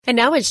And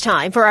now it's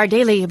time for our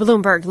daily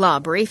Bloomberg Law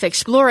Brief,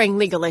 exploring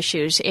legal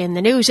issues in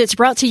the news. It's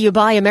brought to you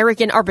by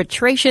American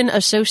Arbitration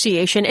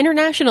Association.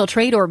 International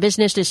trade or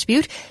business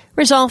dispute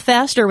resolve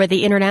faster with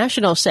the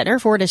International Center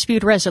for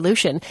Dispute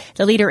Resolution,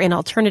 the leader in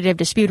alternative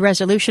dispute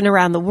resolution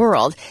around the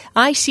world,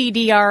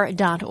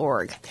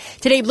 ICDR.org.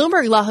 Today,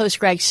 Bloomberg Law host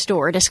Greg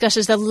Stohr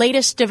discusses the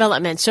latest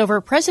developments over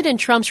President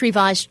Trump's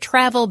revised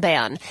travel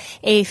ban.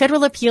 A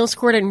federal appeals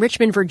court in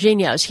Richmond,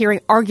 Virginia is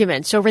hearing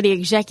arguments over the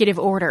executive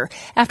order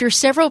after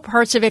several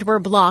parts of it were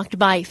blocked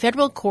by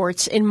federal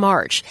courts in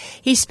March.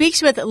 He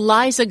speaks with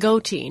Liza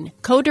Goitein,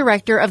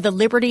 co-director of the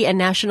Liberty and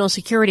National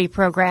Security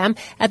Program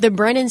at the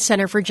Brennan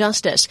Center for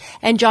Justice,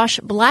 and Josh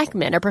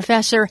Blackman, a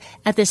professor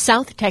at the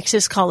South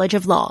Texas College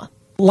of Law.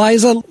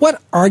 Liza,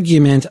 what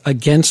argument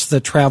against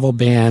the travel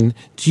ban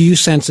do you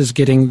sense is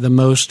getting the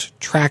most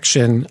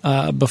traction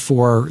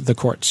before the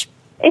courts?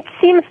 It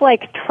seems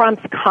like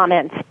Trump's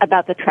comments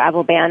about the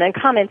travel ban and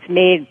comments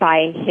made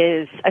by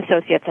his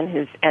associates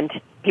and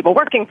people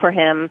working for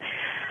him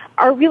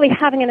are really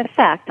having an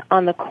effect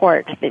on the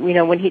court. You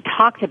know, when he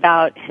talked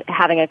about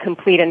having a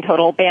complete and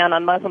total ban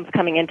on Muslims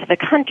coming into the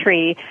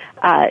country,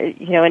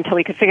 until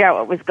we could figure out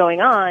what was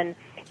going on,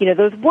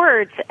 those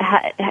words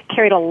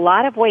carried a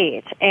lot of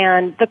weight,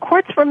 and the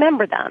courts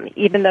remember them,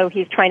 even though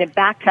he's trying to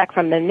backtrack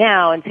from them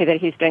now and say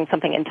that he's doing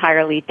something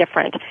entirely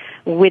different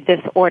with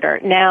this order.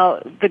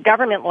 Now, the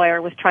government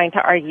lawyer was trying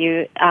to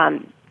argue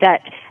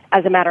that,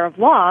 as a matter of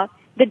law,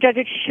 the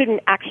judges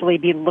shouldn't actually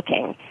be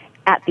looking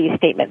at these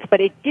statements, but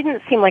it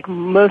didn't seem like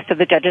most of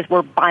the judges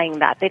were buying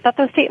that. They thought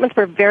those statements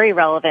were very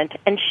relevant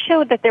and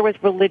showed that there was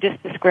religious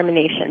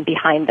discrimination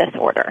behind this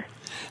order.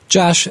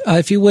 Josh,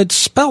 if you would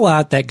spell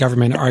out that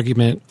government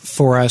argument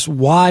for us,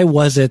 why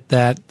was it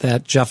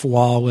that Jeff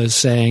Wall was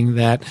saying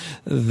that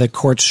the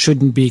courts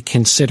shouldn't be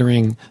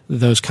considering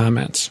those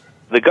comments?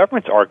 The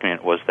government's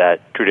argument was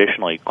that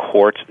traditionally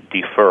courts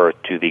defer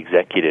to the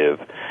executive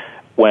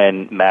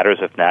when matters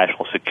of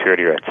national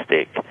security are at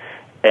stake.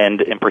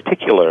 And in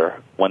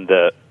particular, when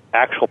the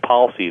actual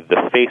policy,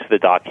 the face of the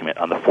document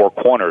on the four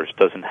corners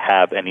doesn't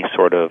have any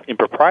sort of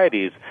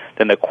improprieties,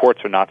 then the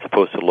courts are not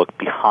supposed to look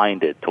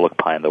behind it, to look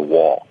behind the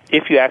wall.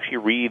 If you actually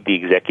read the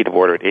executive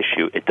order at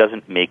issue, it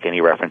doesn't make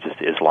any references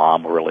to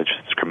Islam or religious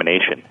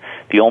discrimination.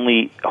 The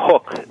only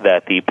hook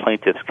that the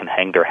plaintiffs can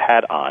hang their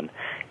hat on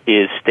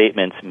is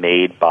statements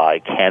made by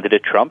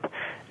candidate Trump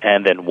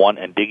and then one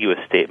ambiguous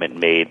statement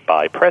made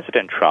by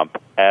President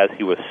Trump as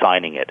he was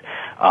signing it.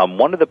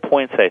 One of the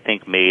points that I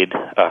think made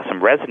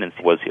some resonance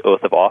was the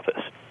oath of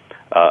office.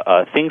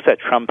 Things that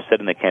Trump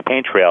said in the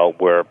campaign trail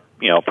were,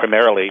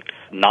 primarily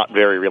not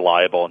very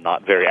reliable,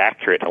 not very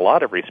accurate in a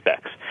lot of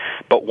respects.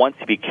 But once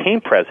he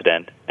became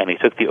president and he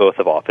took the oath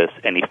of office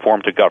and he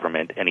formed a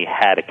government and he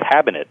had a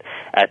cabinet,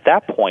 at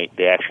that point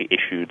they actually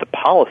issued the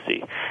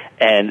policy.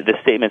 And the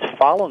statements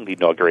following the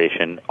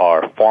inauguration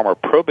are far more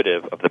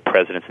probative of the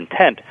president's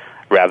intent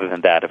rather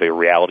than that of a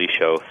reality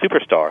show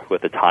superstar who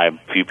at the time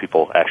few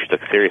people actually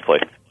took seriously.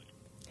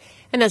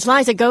 And that's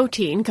Liza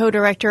Goitein,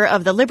 co-director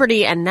of the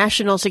Liberty and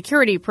National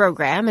Security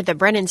Program at the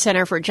Brennan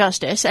Center for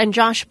Justice, and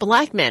Josh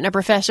Blackman, a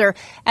professor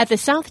at the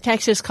South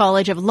Texas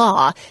College of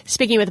Law,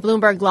 speaking with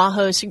Bloomberg Law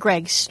host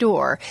Greg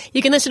Stohr.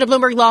 You can listen to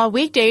Bloomberg Law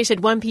weekdays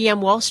at 1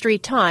 p.m. Wall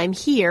Street time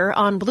here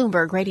on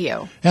Bloomberg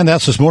Radio. And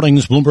that's this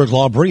morning's Bloomberg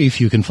Law Brief.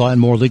 You can find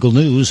more legal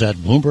news at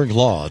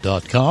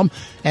BloombergLaw.com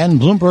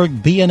and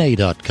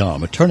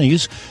BloombergBNA.com.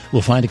 Attorneys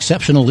will find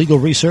exceptional legal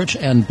research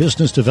and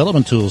business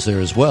development tools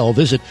there as well.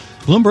 Visit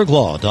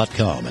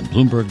BloombergLaw.com and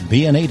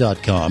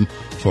BloombergBNA.com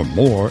for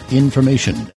more information.